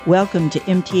Welcome to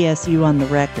MTSU on the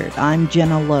Record. I'm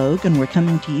Jenna Logue, and we're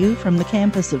coming to you from the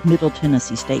campus of Middle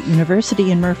Tennessee State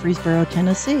University in Murfreesboro,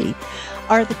 Tennessee.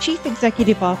 Are the chief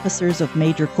executive officers of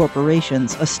major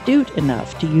corporations astute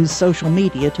enough to use social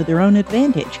media to their own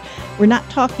advantage? We're not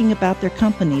talking about their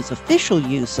company's official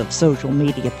use of social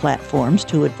media platforms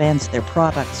to advance their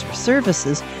products or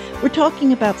services. We're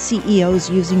talking about CEOs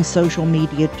using social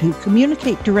media to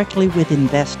communicate directly with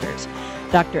investors.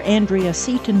 Dr. Andrea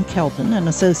Seaton-Kelton, an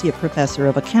associate professor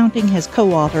of accounting, has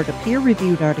co-authored a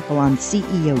peer-reviewed article on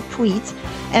CEO tweets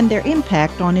and their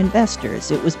impact on investors.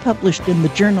 It was published in the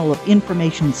Journal of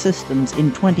Information Systems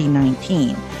in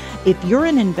 2019. If you're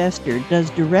an investor, does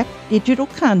direct digital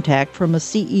contact from a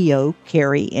CEO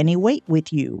carry any weight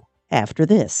with you? After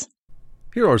this.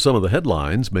 Here are some of the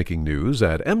headlines making news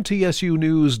at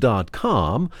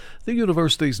mtsunews.com, the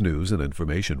university's news and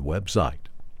information website.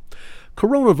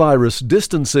 Coronavirus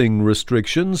distancing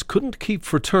restrictions couldn't keep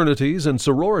fraternities and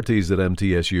sororities at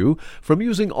MTSU from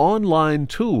using online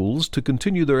tools to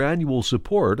continue their annual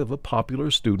support of a popular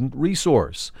student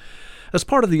resource. As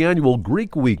part of the annual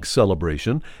Greek Week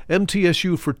celebration,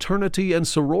 MTSU Fraternity and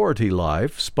Sorority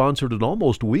Life sponsored an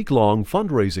almost week-long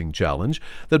fundraising challenge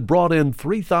that brought in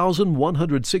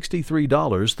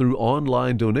 $3,163 through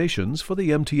online donations for the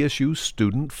MTSU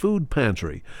Student Food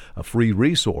Pantry, a free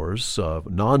resource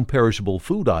of non-perishable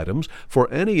food items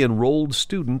for any enrolled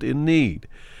student in need.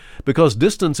 Because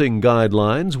distancing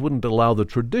guidelines wouldn't allow the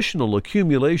traditional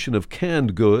accumulation of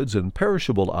canned goods and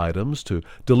perishable items to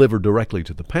deliver directly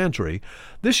to the pantry,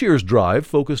 this year's drive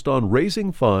focused on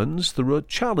raising funds through a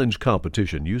challenge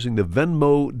competition using the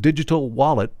Venmo digital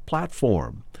wallet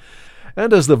platform.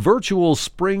 And as the virtual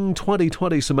spring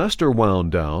 2020 semester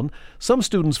wound down, some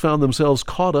students found themselves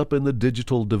caught up in the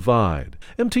digital divide.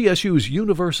 MTSU's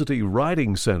University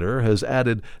Writing Center has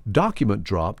added document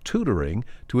drop tutoring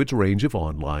to its range of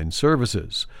online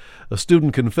services. A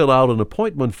student can fill out an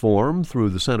appointment form through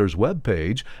the center's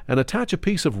webpage and attach a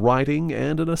piece of writing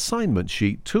and an assignment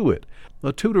sheet to it.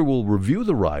 A tutor will review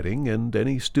the writing and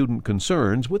any student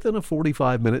concerns within a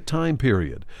 45-minute time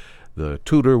period. The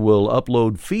tutor will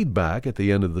upload feedback at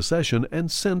the end of the session and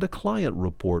send a client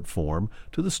report form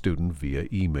to the student via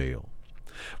email.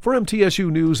 For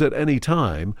MTSU News at any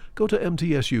time, go to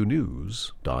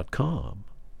mtsunews.com.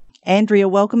 Andrea,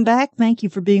 welcome back. Thank you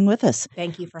for being with us.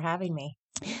 Thank you for having me.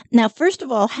 Now, first of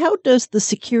all, how does the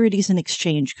Securities and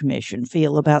Exchange Commission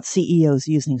feel about CEOs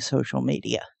using social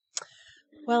media?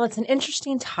 Well, it's an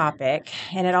interesting topic,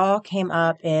 and it all came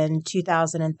up in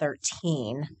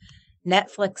 2013.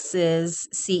 Netflix's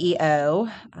CEO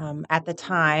at the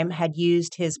time had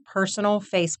used his personal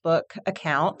Facebook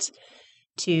account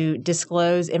to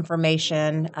disclose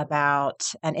information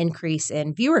about an increase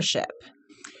in viewership.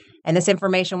 And this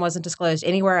information wasn't disclosed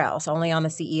anywhere else, only on the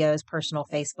CEO's personal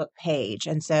Facebook page.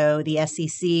 And so the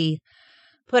SEC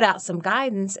put out some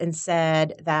guidance and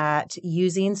said that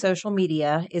using social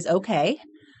media is okay,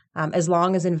 as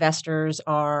long as investors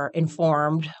are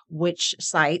informed which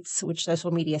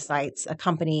social media sites a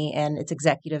company and its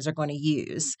executives are going to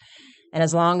use. And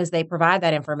as long as they provide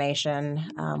that information,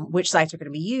 which sites are going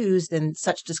to be used, then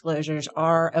such disclosures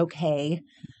are okay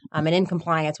and in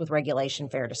compliance with Regulation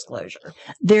Fair Disclosure.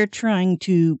 They're trying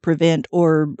to prevent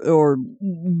or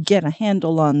get a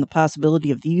handle on the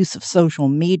possibility of the use of social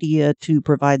media to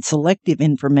provide selective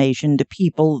information to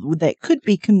people that could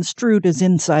be construed as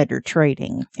insider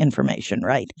trading information,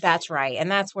 right? That's right. And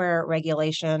that's where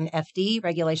Regulation FD,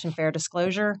 Regulation Fair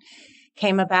Disclosure,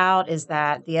 came about, is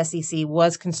that the SEC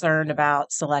was concerned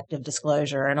about selective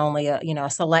disclosure and only a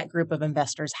select group of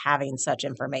investors having such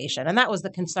information. And that was the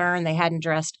concern. They hadn't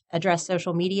addressed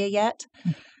social media yet.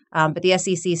 But the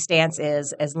SEC stance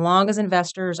is, as long as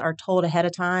investors are told ahead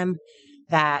of time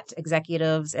that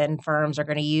executives and firms are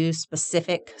going to use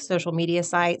specific social media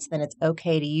sites, then it's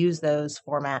okay to use those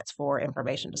formats for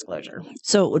information disclosure.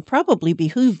 So it would probably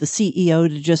behoove the CEO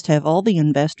to just have all the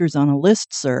investors on a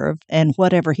listserv, and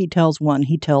whatever he tells one,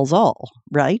 he tells all,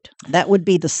 right? That would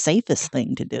be the safest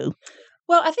thing to do.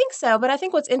 Well, I think so. But I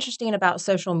think what's interesting about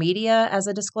social media as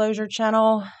a disclosure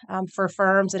channel for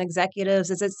firms and executives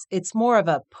is it's more of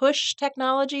a push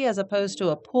technology as opposed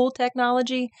to a pull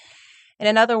technology. And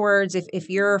in other words, if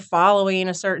you're following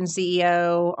a certain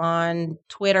CEO on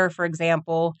Twitter, for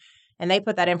example, and they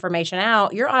put that information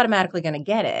out, you're automatically going to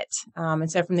get it.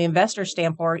 And so from the investor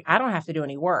standpoint, I don't have to do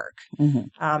any work.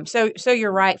 Mm-hmm. So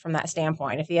you're right from that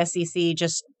standpoint. If the SEC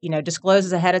just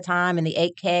discloses ahead of time in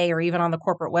the 8K or even on the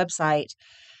corporate website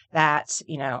that,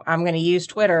 I'm going to use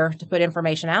Twitter to put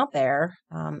information out there,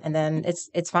 and then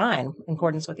it's fine in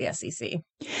accordance with the SEC.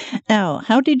 Now,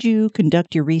 how did you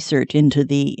conduct your research into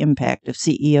the impact of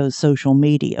CEO's social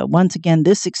media? Once again,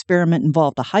 this experiment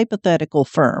involved a hypothetical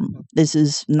firm. This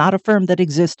is not a firm that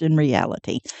exists in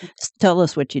reality. Tell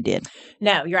us what you did.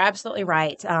 No, you're absolutely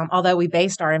right. Although we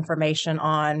based our information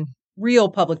on real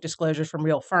public disclosures from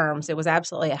real firms, it was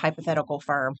absolutely a hypothetical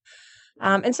firm.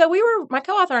 And so my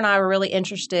co-author and I were really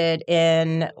interested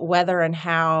in whether and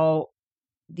how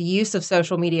the use of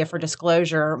social media for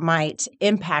disclosure might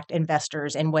impact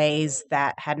investors in ways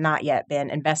that had not yet been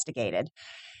investigated.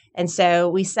 And so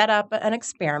we set up an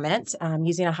experiment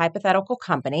using a hypothetical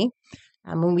company.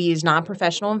 When we used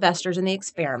non-professional investors in the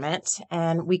experiment,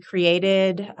 and we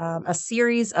created a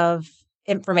series of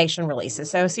information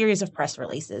releases, so a series of press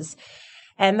releases.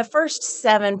 And the first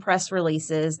 7 press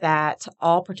releases that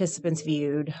all participants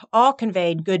viewed all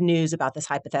conveyed good news about this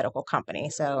hypothetical company.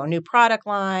 So a new product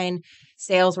line,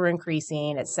 sales were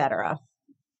increasing, et cetera.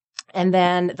 And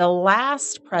then the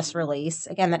last press release,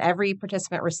 again, that every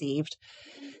participant received,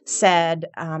 said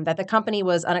that the company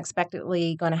was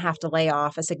unexpectedly going to have to lay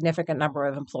off a significant number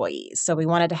of employees. So we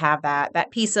wanted to have that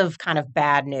piece of kind of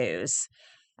bad news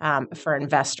for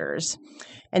investors.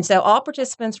 And so all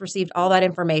participants received all that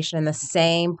information in the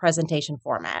same presentation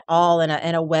format, all in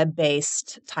a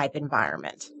web-based type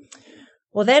environment.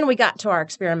 Well, then we got to our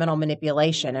experimental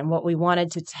manipulation, and what we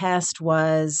wanted to test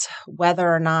was whether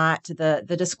or not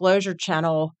the disclosure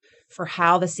channel for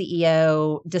how the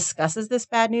CEO discusses this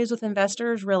bad news with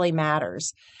investors really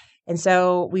matters. And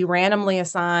so we randomly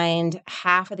assigned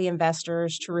half of the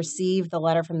investors to receive the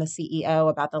letter from the CEO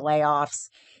about the layoffs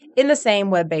in the same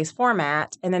web-based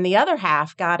format. And then the other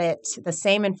half got the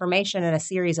same information in a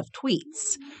series of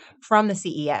tweets from the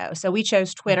CEO. So we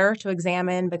chose Twitter to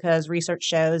examine because research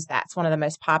shows that's one of the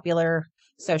most popular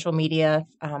social media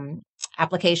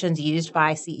applications used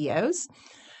by CEOs.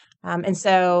 And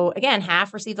so, again,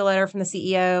 half received the letter from the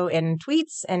CEO in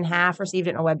tweets and half received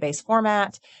it in a web-based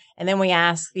format. And then we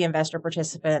asked the investor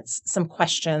participants some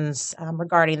questions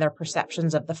regarding their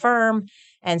perceptions of the firm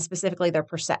and specifically their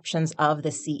perceptions of the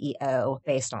CEO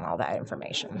based on all that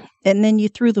information. And then you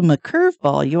threw them a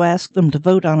curveball. You asked them to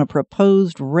vote on a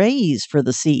proposed raise for the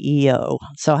CEO.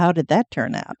 So how did that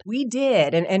turn out? We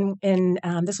did. And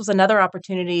this was another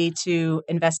opportunity to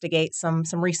investigate some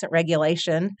recent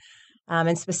regulation.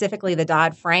 And specifically the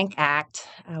Dodd-Frank Act,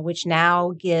 which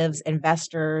now gives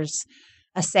investors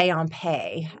a say on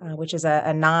pay, which is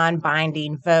a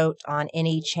non-binding vote on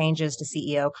any changes to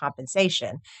CEO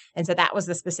compensation. And so that was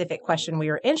the specific question we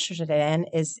were interested in,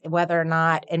 is whether or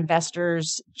not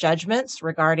investors' judgments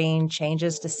regarding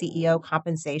changes to CEO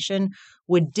compensation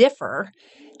would differ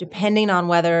depending on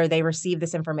whether they receive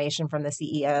this information from the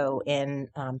CEO in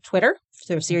Twitter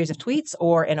through a series of tweets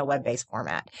or in a web-based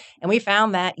format. And we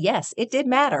found that, yes, it did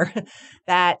matter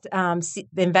that the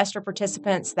investor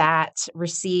participants that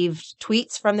received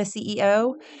tweets from the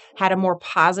CEO had a more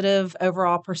positive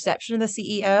overall perception of the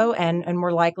CEO and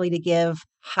were likely to give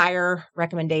higher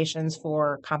recommendations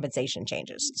for compensation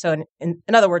changes. So in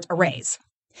other words, a raise.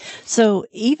 So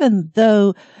even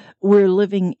though we're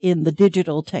living in the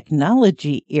digital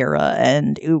technology era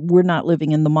and we're not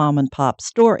living in the mom and pop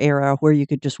store era where you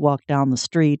could just walk down the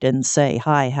street and say,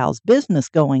 "Hi, how's business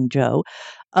going, Joe?"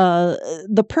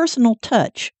 The personal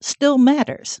touch still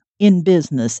matters in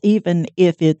business, even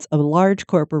if it's a large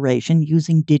corporation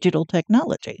using digital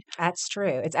technology. That's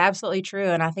true. It's absolutely true.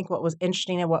 And I think what was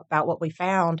interesting about what we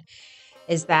found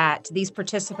is that these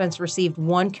participants received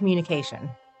one communication.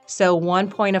 So one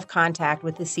point of contact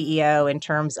with the CEO in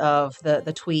terms of the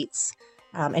tweets,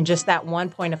 and just that one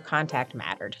point of contact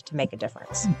mattered to make a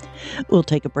difference. We'll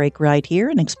take a break right here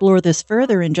and explore this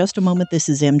further in just a moment. This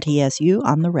is MTSU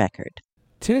on the Record.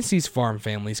 Tennessee's farm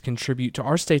families contribute to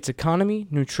our state's economy,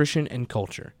 nutrition, and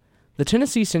culture. The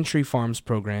Tennessee Century Farms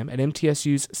program at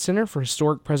MTSU's Center for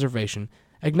Historic Preservation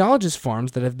acknowledges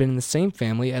farms that have been in the same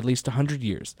family at least 100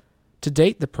 years. To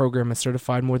date, the program has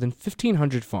certified more than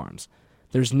 1,500 farms.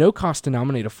 There's no cost to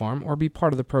nominate a farm or be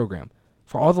part of the program.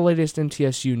 For all the latest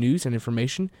MTSU news and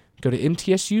information, go to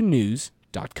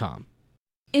mtsunews.com.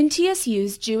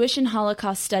 MTSU's Jewish and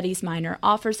Holocaust Studies minor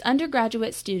offers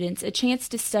undergraduate students a chance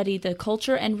to study the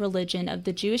culture and religion of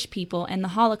the Jewish people and the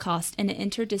Holocaust in an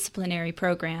interdisciplinary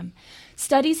program.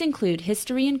 Studies include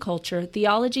history and culture,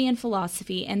 theology and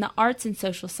philosophy, and the arts and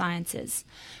social sciences.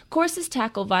 Courses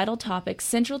tackle vital topics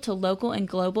central to local and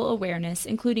global awareness,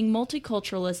 including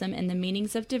multiculturalism and the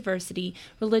meanings of diversity,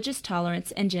 religious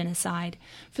tolerance, and genocide.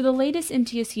 For the latest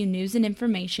MTSU news and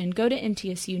information, go to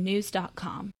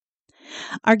mtsunews.com.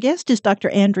 Our guest is Dr.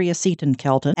 Andrea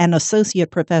Seaton-Kelton, an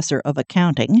associate professor of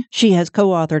accounting. She has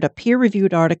co-authored a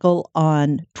peer-reviewed article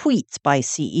on tweets by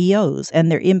CEOs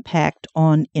and their impact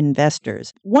on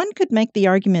investors. One could make the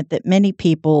argument that many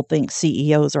people think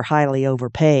CEOs are highly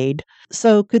overpaid.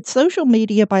 So could social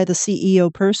media by the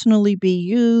CEO personally be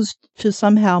used to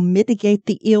somehow mitigate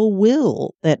the ill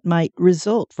will that might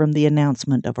result from the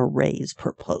announcement of a raise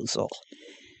proposal?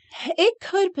 It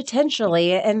could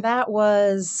potentially, and that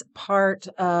was part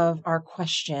of our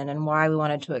question and why we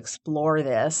wanted to explore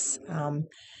this.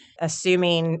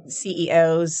 Assuming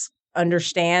CEOs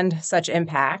understand such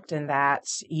impact and that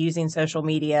using social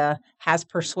media has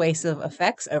persuasive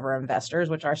effects over investors,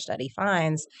 which our study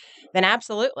finds, then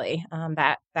absolutely,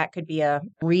 that could be a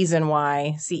reason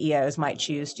why CEOs might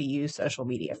choose to use social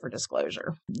media for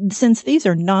disclosure. Since these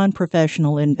are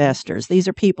non-professional investors, these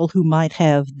are people who might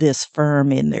have this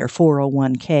firm in their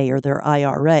 401k or their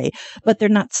IRA, but they're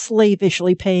not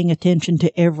slavishly paying attention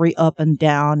to every up and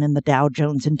down in the Dow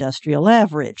Jones Industrial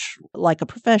Average like a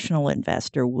professional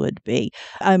investor would be.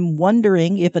 I'm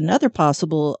wondering if another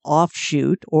possible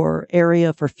offshoot or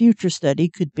area for future study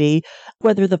could be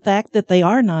whether the fact that they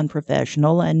are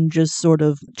non-professional and just sort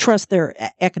of trust their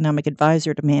economic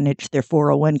advisor to manage their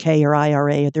 401k or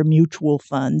IRA or their mutual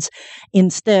funds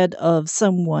instead of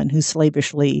someone who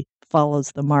slavishly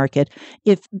follows the market,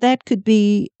 if that could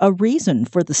be a reason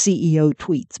for the CEO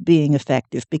tweets being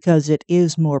effective because it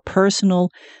is more personal,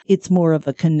 it's more of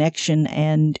a connection,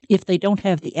 and if they don't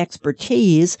have the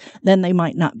expertise, then they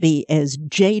might not be as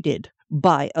jaded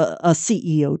by a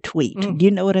CEO tweet. Do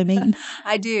you know what I mean?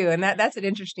 I do, and that's an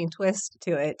interesting twist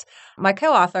to it. My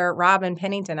co-author, Robin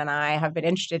Pennington, and I have been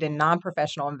interested in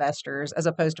non-professional investors as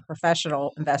opposed to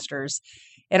professional investors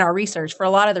in our research for a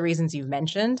lot of the reasons you've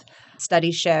mentioned.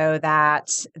 Studies show that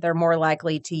they're more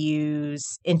likely to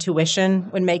use intuition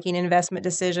when making investment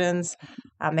decisions.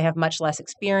 They have much less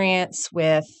experience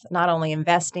with not only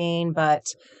investing, but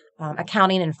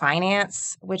accounting and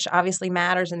finance, which obviously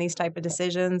matters in these type of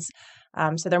decisions.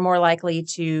 So they're more likely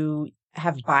to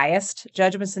have biased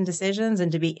judgments and decisions and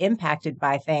to be impacted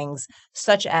by things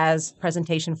such as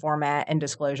presentation format and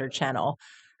disclosure channel.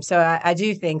 So I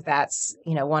do think that's,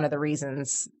 one of the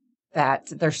reasons that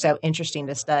they're so interesting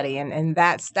to study. And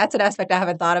that's an aspect I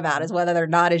haven't thought about, is whether they're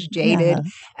not as jaded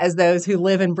as those who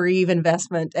live and breathe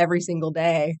investment every single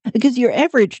day. Because your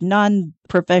average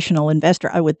non-professional investor,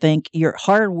 I would think, your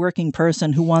hardworking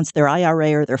person who wants their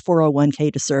IRA or their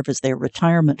 401k to serve as their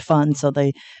retirement fund so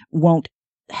they won't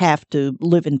have to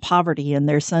live in poverty in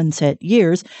their sunset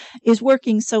years, is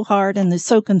working so hard and is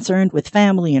so concerned with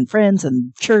family and friends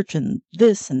and church and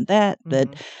this and that, that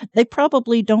they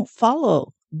probably don't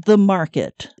follow the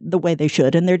market the way they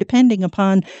should. And they're depending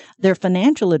upon their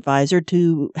financial advisor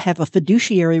to have a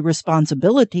fiduciary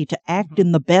responsibility to act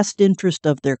in the best interest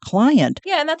of their client.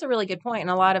 Yeah, and that's a really good point. And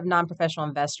a lot of non-professional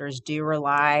investors do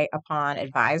rely upon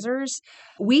advisors.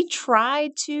 We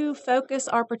try to focus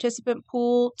our participant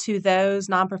pool to those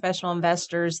non-professional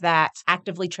investors that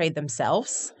actively trade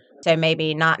themselves. So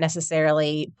maybe not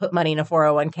necessarily put money in a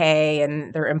 401k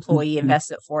and their employee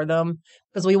invests it for them,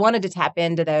 because we wanted to tap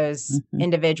into those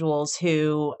individuals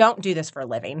who don't do this for a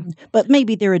living. But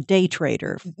maybe they're a day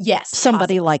trader. Yes.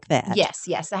 Somebody possibly. Like that.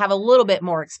 Yes. They have a little bit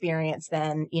more experience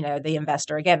than, the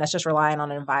investor. Again, that's just relying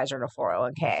on an advisor to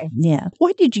 401k. Yeah.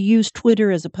 Why did you use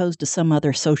Twitter as opposed to some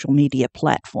other social media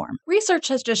platform? Research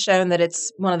has just shown that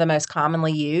it's one of the most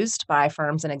commonly used by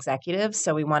firms and executives.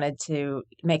 So we wanted to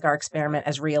make our experiment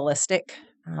as realistic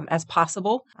as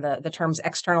possible. The term's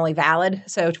externally valid.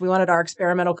 So we wanted our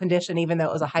experimental condition, even though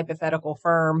it was a hypothetical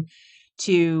firm,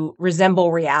 to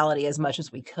resemble reality as much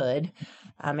as we could.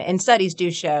 And studies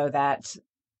do show that,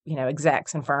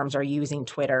 execs and firms are using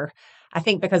Twitter, I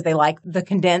think, because they like the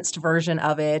condensed version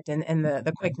of it and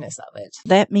the quickness of it.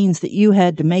 That means that you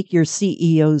had to make your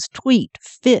CEO's tweet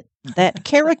fit that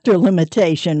character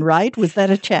limitation, right? Was that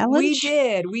a challenge?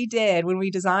 We did. When we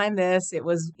designed this, it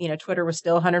was, Twitter was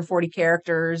still 140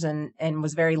 characters and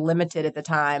was very limited at the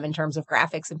time in terms of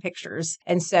graphics and pictures.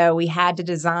 And so we had to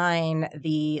design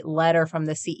the letter from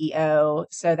the CEO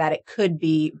so that it could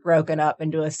be broken up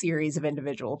into a series of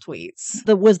individual tweets.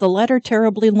 Was the letter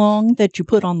terribly long that you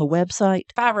put on the website?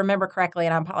 If I remember correctly,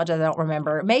 and I apologize, I don't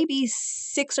remember, maybe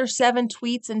 6 or 7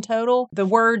 tweets in total. The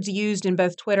words used in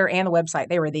both Twitter and the website,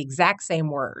 they were the exact same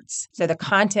words. So the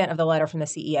content of the letter from the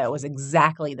CEO was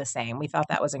exactly the same. We thought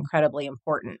that was incredibly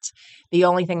important. The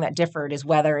only thing that differed is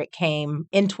whether it came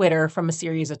in Twitter from a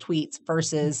series of tweets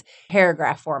versus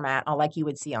paragraph format, like you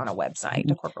would see on a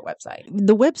website, a corporate website.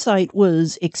 The website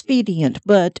was expedient,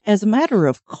 but as a matter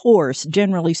of course,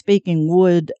 generally speaking,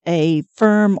 would a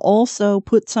firm also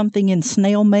put something in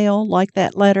snail mail like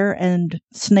that letter and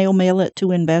snail mail it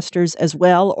to investors as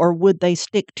well, or would they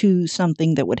stick to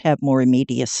something that would have more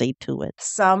immediacy to it?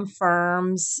 Some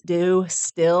firms do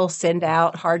still send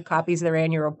out hard copies of their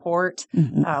annual report.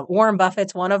 Warren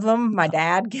Buffett's one of them. My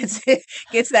dad gets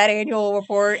that annual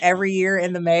report every year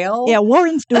in the mail. Yeah,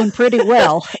 Warren's doing pretty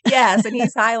well. Yes, and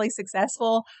he's highly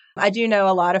successful. I do know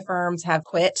a lot of firms have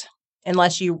quit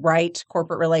unless you write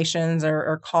corporate relations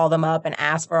or call them up and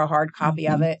ask for a hard copy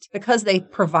of it, because they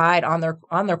provide on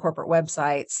their corporate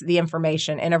websites the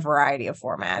information in a variety of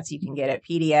formats. You can get it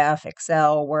PDF,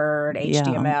 Excel, Word,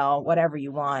 HTML, whatever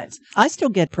you want. I still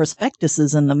get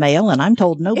prospectuses in the mail, and I'm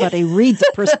told nobody reads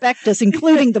a prospectus,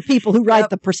 including the people who write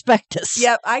the prospectus.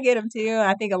 Yep, I get them too.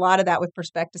 I think a lot of that with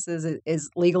prospectuses is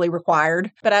legally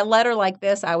required. But a letter like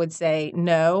this, I would say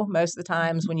no. Most of the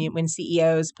times when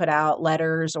CEOs put out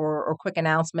letters or quick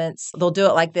announcements, they'll do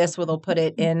it like this, where they'll put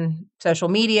it in social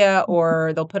media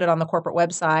or they'll put it on the corporate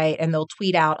website and they'll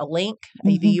tweet out a link,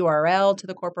 the URL to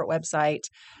the corporate website.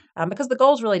 Because the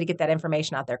goal is really to get that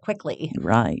information out there quickly.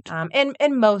 Right.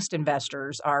 And most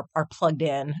investors are plugged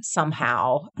in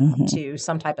somehow to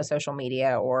some type of social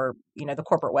media or, the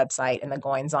corporate website and the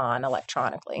goings on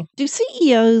electronically. Do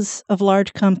CEOs of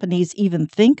large companies even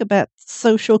think about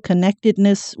social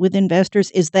connectedness with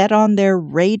investors? Is that on their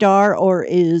radar, or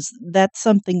is that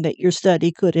something that your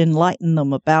study could enlighten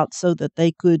them about so that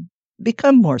they could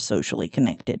become more socially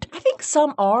connected? I think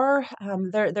some are.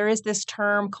 There is this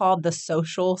term called the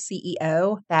social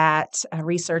CEO that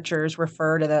researchers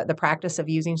refer to the practice of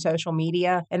using social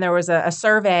media. And there was a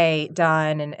survey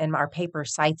done, and our paper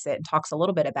cites it and talks a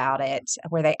little bit about it,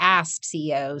 where they asked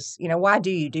CEOs, why do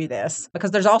you do this?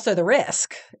 Because there's also the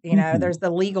risk, there's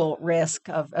the legal risk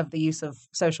of the use of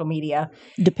social media.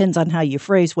 Depends on how you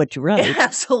phrase what you write.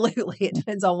 Absolutely. It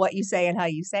depends on what you say and how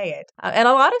you say it. And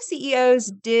a lot of CEOs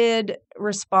did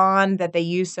respond that they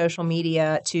use social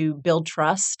media to build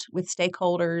trust with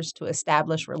stakeholders, to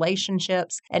establish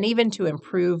relationships, and even to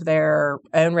improve their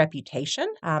own reputation.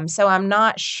 So I'm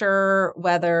not sure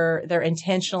whether they're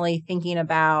intentionally thinking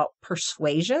about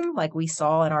persuasion like we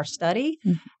saw in our study,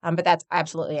 but that's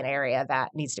absolutely an area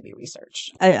that needs to be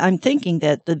researched. I'm thinking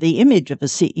that the image of a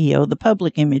CEO, the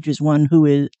public image, is one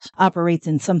who operates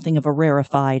in something of a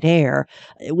rarefied air,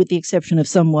 with the exception of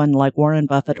someone like Warren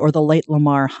Buffett or the late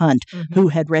Lamar Hunt, who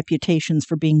had reputations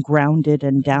for being grounded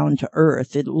and down to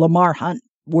earth. Lamar Hunt,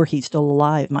 were he still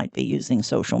alive, might be using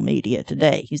social media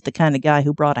today. He's the kind of guy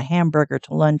who brought a hamburger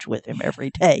to lunch with him every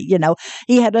day.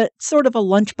 He had a sort of a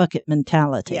lunch bucket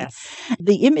mentality. Yes.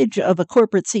 The image of a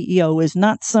corporate CEO is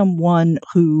not someone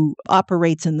who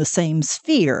operates in the same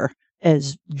sphere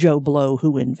as Joe Blow,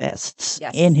 who invests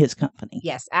in his company.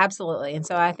 Yes, absolutely. And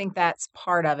so I think that's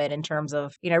part of it in terms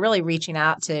of, really reaching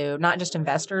out to not just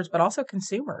investors, but also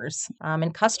consumers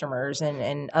and customers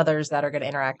and others that are going to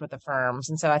interact with the firms.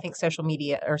 And so I think social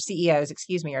media, or CEOs,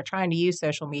 are trying to use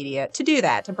social media to do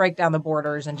that, to break down the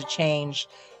borders and to change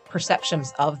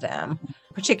perceptions of them,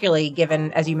 particularly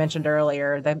given, as you mentioned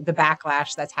earlier, the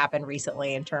backlash that's happened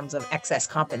recently in terms of excess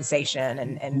compensation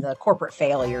and the corporate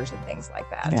failures and things like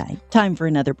that. Right. Time for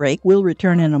another break. We'll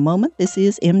return in a moment. This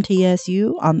is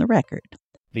MTSU on the Record.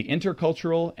 The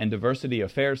Intercultural and Diversity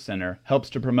Affairs Center helps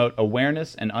to promote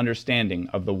awareness and understanding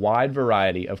of the wide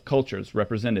variety of cultures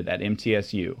represented at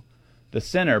MTSU. The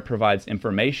center provides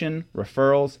information,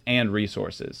 referrals, and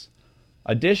resources.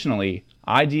 Additionally,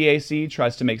 IDAC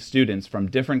tries to make students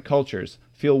from different cultures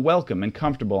feel welcome and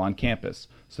comfortable on campus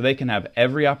so they can have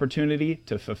every opportunity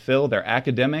to fulfill their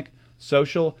academic,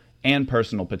 social, and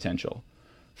personal potential.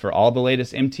 For all the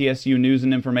latest MTSU news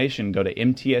and information, go to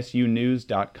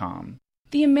mtsunews.com.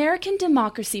 The American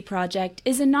Democracy Project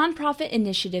is a nonprofit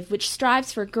initiative which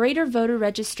strives for greater voter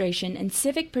registration and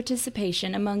civic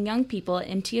participation among young people at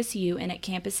MTSU and at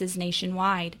campuses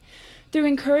nationwide. Through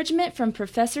encouragement from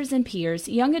professors and peers,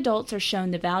 young adults are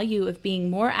shown the value of being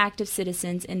more active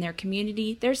citizens in their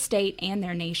community, their state, and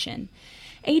their nation.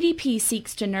 ADP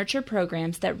seeks to nurture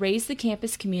programs that raise the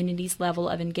campus community's level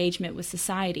of engagement with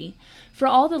society. For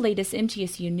all the latest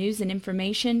MTSU news and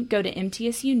information, go to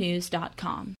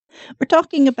mtsunews.com. We're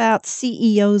talking about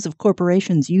CEOs of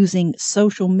corporations using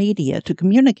social media to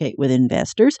communicate with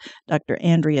investors. Dr.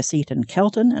 Andrea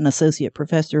Seaton-Kelton, an associate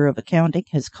professor of accounting,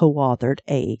 has co-authored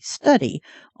a study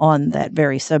on that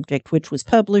very subject, which was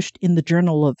published in the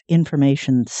Journal of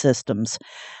Information Systems.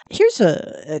 Here's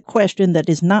a question that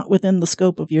is not within the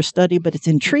scope of your study, but it's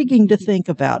intriguing to think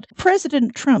about.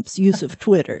 President Trump's use of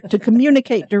Twitter to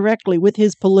communicate directly with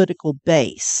his political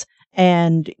base.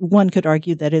 And one could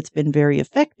argue that it's been very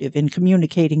effective in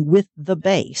communicating with the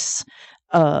base,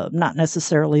 not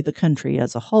necessarily the country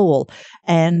as a whole.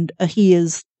 And he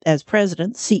is, as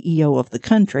president, CEO of the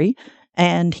country,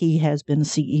 and he has been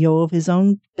CEO of his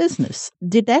own business.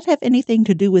 Did that have anything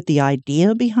to do with the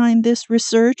idea behind this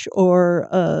research, or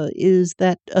is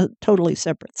that a totally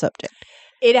separate subject?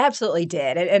 It absolutely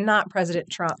did, and not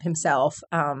President Trump himself.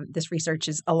 This research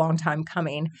is a long time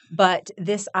coming, but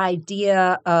this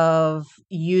idea of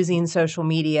using social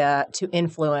media to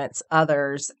influence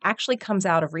others actually comes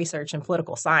out of research in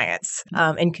political science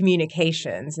and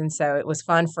communications. And so it was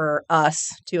fun for us,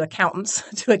 to accountants,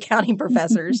 to accounting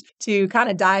professors, to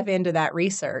kind of dive into that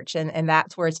research, and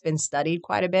that's where it's been studied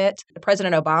quite a bit.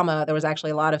 President Obama, there was actually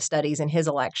a lot of studies in his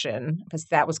election, because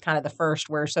that was kind of the first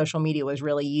where social media was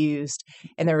really used.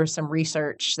 And there was some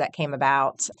research that came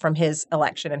about from his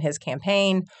election and his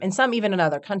campaign, and some even in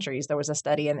other countries. There was a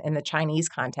study in the Chinese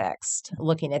context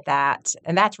looking at that.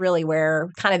 And that's really where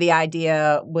kind of the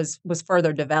idea was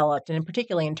further developed, and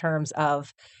particularly in terms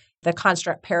of the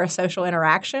construct parasocial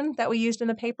interaction that we used in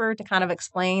the paper to kind of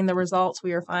explain the results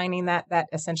we were finding, that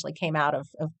essentially came out of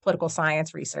political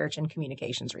science research and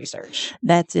communications research.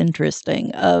 That's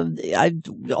interesting. I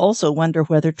also wonder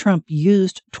whether Trump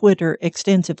used Twitter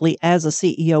extensively as a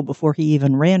CEO before he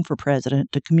even ran for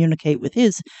president to communicate with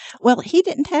his. Well, he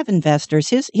didn't have investors.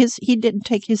 He didn't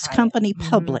take his company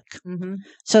public,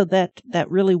 so that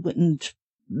really wouldn't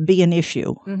be an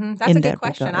issue. That's a good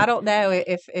question. Regard. I don't know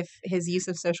if his use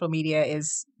of social media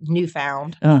is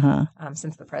newfound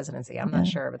since the presidency. I'm not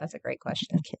sure, but that's a great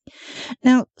question. Okay.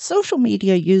 Now, social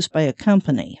media used by a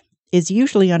company is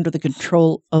usually under the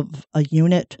control of a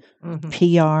unit,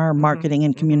 PR, marketing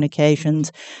and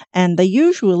communications, and they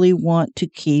usually want to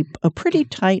keep a pretty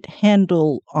tight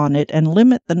handle on it and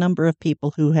limit the number of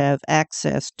people who have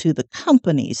access to the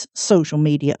company's social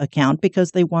media account,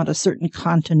 because they want a certain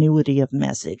continuity of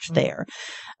message there.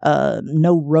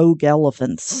 No rogue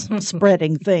elephants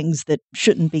spreading things that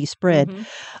shouldn't be spread.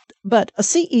 But a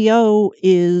CEO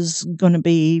is going to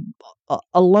be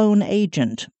a lone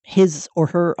agent, his or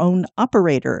her own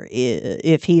operator,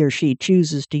 if he or she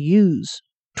chooses to use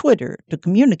Twitter to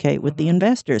communicate with the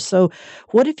investors. So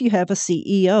what if you have a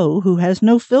CEO who has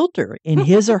no filter in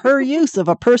his or her use of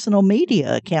a personal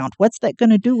media account? What's that going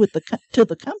to do to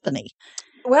the company?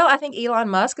 Well, I think Elon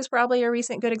Musk is probably a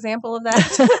recent good example of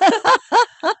that.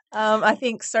 I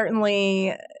think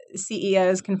certainly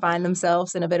CEOs can find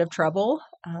themselves in a bit of trouble.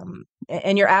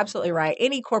 And you're absolutely right.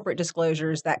 Any corporate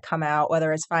disclosures that come out,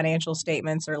 whether it's financial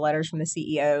statements or letters from the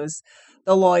CEOs,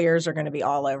 the lawyers are going to be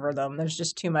all over them. There's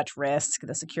just too much risk,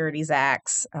 the Securities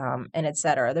Acts, and et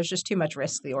cetera. There's just too much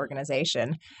risk to the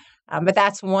organization. But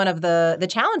that's one of the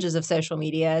challenges of social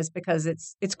media, is because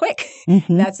it's quick.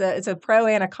 It's a pro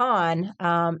and a con.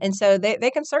 And so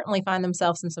they can certainly find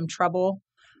themselves in some trouble,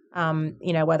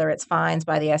 whether it's fines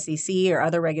by the SEC or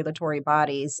other regulatory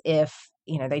bodies if,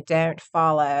 they don't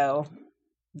follow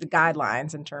the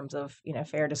guidelines in terms of,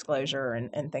 fair disclosure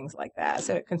and things like that.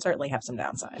 So it can certainly have some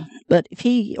downside. But if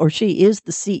he or she is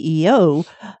the CEO,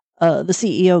 the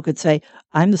CEO could say,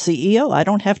 I'm the CEO. I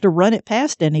don't have to run it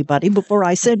past anybody before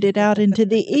I send it out into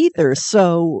the ether.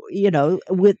 So,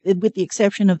 with the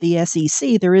exception of the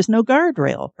SEC, there is no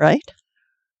guardrail, right?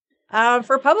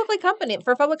 For publicly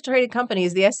traded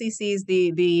companies, the SEC is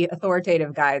the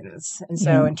authoritative guidance. And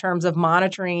so in terms of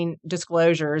monitoring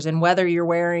disclosures and whether you're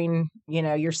wearing,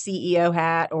 your CEO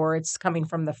hat or it's coming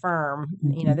from the firm,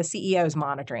 the CEO is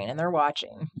monitoring and they're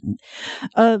watching.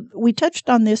 We touched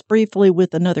on this briefly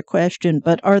with another question,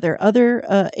 but are there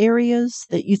other areas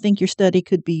that you think your study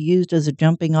could be used as a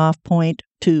jumping off point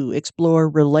to explore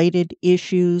related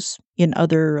issues in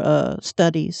other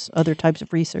studies, other types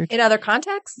of research? In other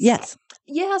contexts? Yes.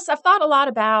 Yes, I've thought a lot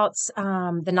about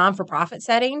the non-for-profit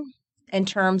setting in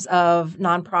terms of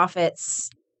nonprofits,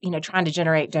 trying to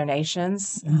generate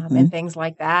donations and things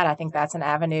like that. I think that's an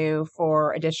avenue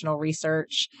for additional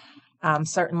research,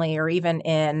 certainly, or even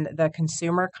in the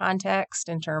consumer context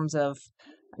in terms of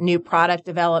new product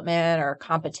development or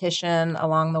competition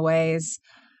along the ways.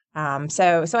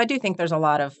 So I do think there's a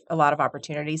lot of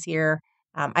opportunities here.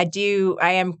 I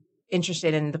am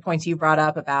interested in the points you brought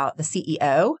up about the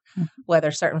CEO,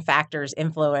 whether certain factors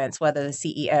influence whether the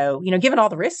CEO, given all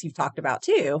the risks you've talked about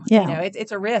too,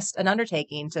 it's a risk, an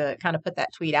undertaking to kind of put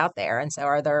that tweet out there. And so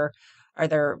are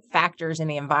there factors in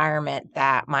the environment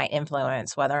that might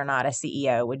influence whether or not a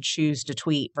CEO would choose to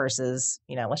tweet versus,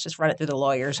 let's just run it through the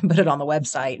lawyers and put it on the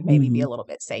website and maybe be a little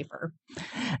bit safer?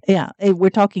 Yeah, we're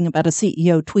talking about a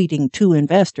CEO tweeting to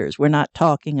investors. We're not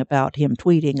talking about him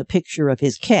tweeting a picture of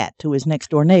his cat to his next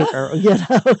door neighbor.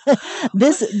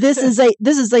 This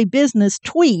is a business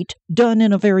tweet done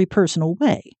in a very personal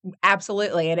way.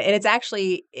 Absolutely, and it's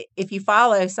actually, if you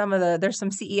follow there's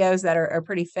some CEOs that are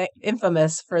pretty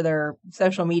infamous for their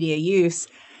social media use.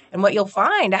 And what you'll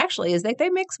find actually is that they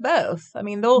mix both. I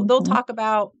mean, they'll talk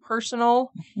about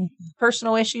personal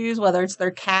issues, whether it's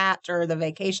their cat or the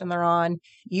vacation they're on,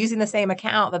 using the same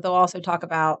account, that they'll also talk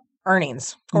about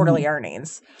earnings, quarterly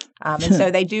earnings. And so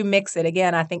they do mix it,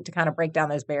 again, I think, to kind of break down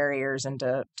those barriers and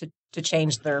to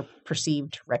change their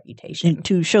perceived reputation. And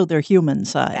to show their human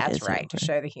side. That's right, to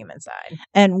show the human side.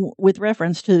 And with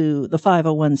reference to the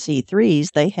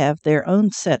 501c3s, they have their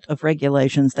own set of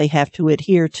regulations they have to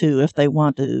adhere to if they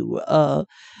want to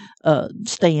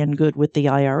stay in good with the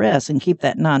IRS and keep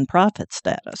that nonprofit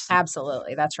status.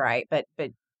 Absolutely, that's right. But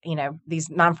these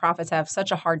nonprofits have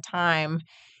such a hard time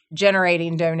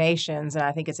generating donations, and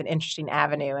I think it's an interesting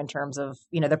avenue in terms of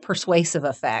the persuasive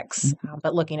effects,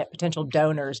 but looking at potential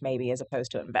donors maybe as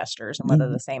opposed to investors and whether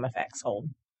the same effects hold.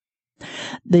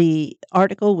 The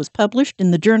article was published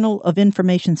in the Journal of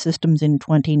Information Systems in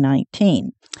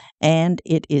 2019, and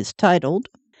it is titled,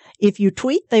 "If You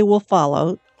Tweet, They Will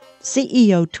Follow,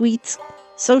 CEO Tweets,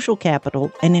 Social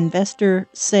Capital, and Investor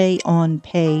Say on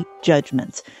Pay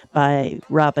Judgments," by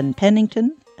Robin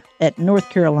Pennington at North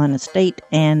Carolina State,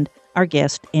 and our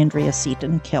guest, Andrea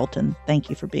Seaton-Kelton. Thank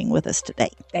you for being with us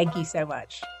today. Thank you so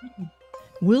much.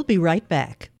 We'll be right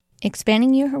back.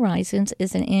 Expanding Your Horizons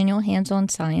is an annual hands-on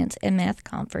science and math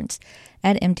conference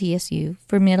at MTSU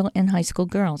for middle and high school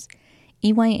girls.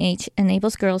 EYH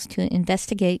enables girls to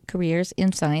investigate careers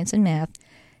in science and math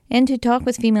and to talk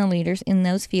with female leaders in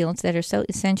those fields that are so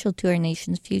essential to our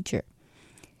nation's future.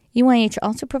 EYH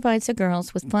also provides the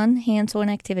girls with fun hands-on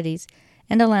activities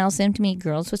and allows them to meet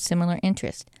girls with similar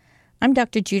interests. I'm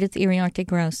Dr. Judith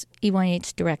Iriarte-Gross,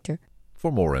 EYH Director.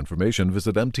 For more information,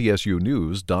 visit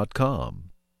mtsunews.com.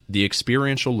 The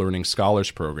Experiential Learning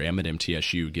Scholars Program at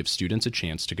MTSU gives students a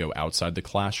chance to go outside the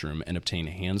classroom and obtain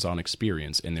hands-on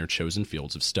experience in their chosen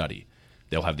fields of study.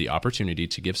 They'll have the opportunity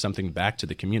to give something back to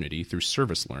the community through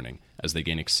service learning as they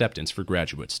gain acceptance for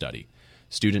graduate study.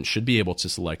 Students should be able to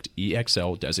select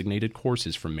EXL-designated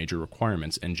courses from major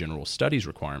requirements and general studies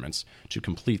requirements to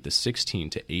complete the 16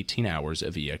 to 18 hours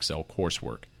of EXL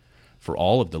coursework. For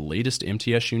all of the latest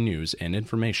MTSU news and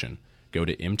information, go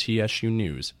to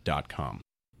mtsunews.com.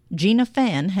 Gina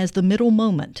Fan has the middle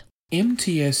moment.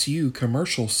 MTSU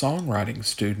commercial songwriting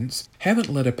students haven't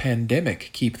let a pandemic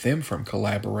keep them from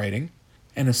collaborating.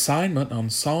 An assignment on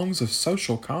songs of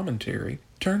social commentary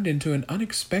turned into an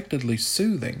unexpectedly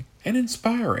soothing and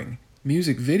inspiring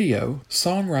music video.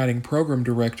 Songwriting program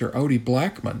director Odie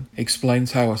Blackman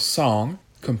explains how a song,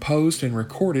 composed and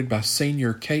recorded by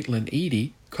senior Caitlin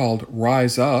Eady, called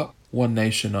Rise Up, One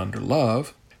Nation Under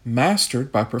Love,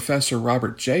 mastered by Professor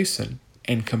Robert Jason,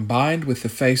 and combined with the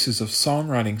faces of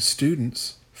songwriting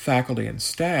students, faculty, and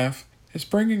staff, is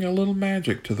bringing a little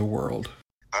magic to the world.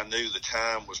 I knew the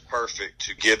time was perfect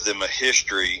to give them a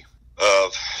history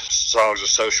of songs of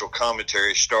social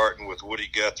commentary, starting with Woody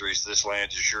Guthrie's This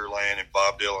Land Is Your Land and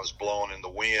Bob Dylan's Blowing in the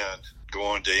Wind,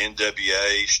 going to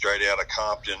NWA, Straight Outta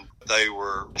Compton. They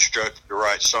were instructed to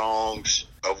write songs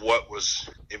of what was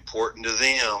important to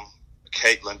them.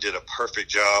 Caitlin did a perfect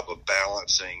job of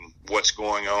balancing what's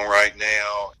going on right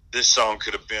now. This song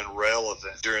could have been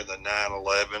relevant during the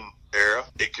 9/11 era.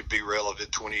 It could be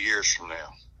relevant 20 years from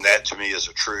now. And that to me is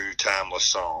a true timeless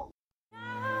song.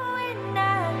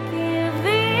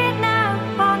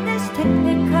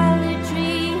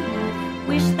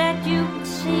 Wish that you could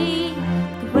see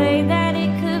the way that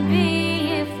it could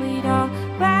be if we'd all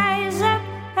rise up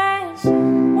as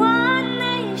one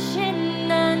nation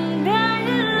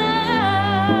under love.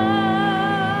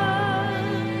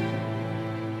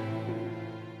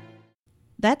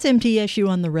 That's MTSU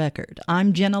on the Record.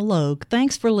 I'm Jenna Logue.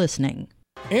 Thanks for listening.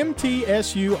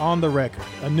 MTSU on the Record,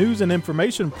 a news and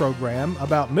information program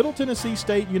about Middle Tennessee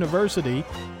State University,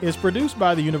 is produced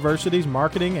by the university's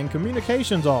Marketing and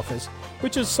Communications Office,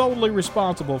 which is solely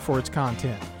responsible for its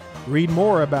content. Read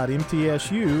more about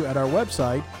MTSU at our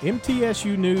website,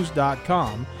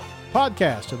 mtsunews.com.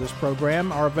 Podcasts of this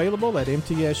program are available at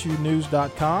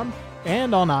mtsunews.com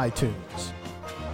and on iTunes.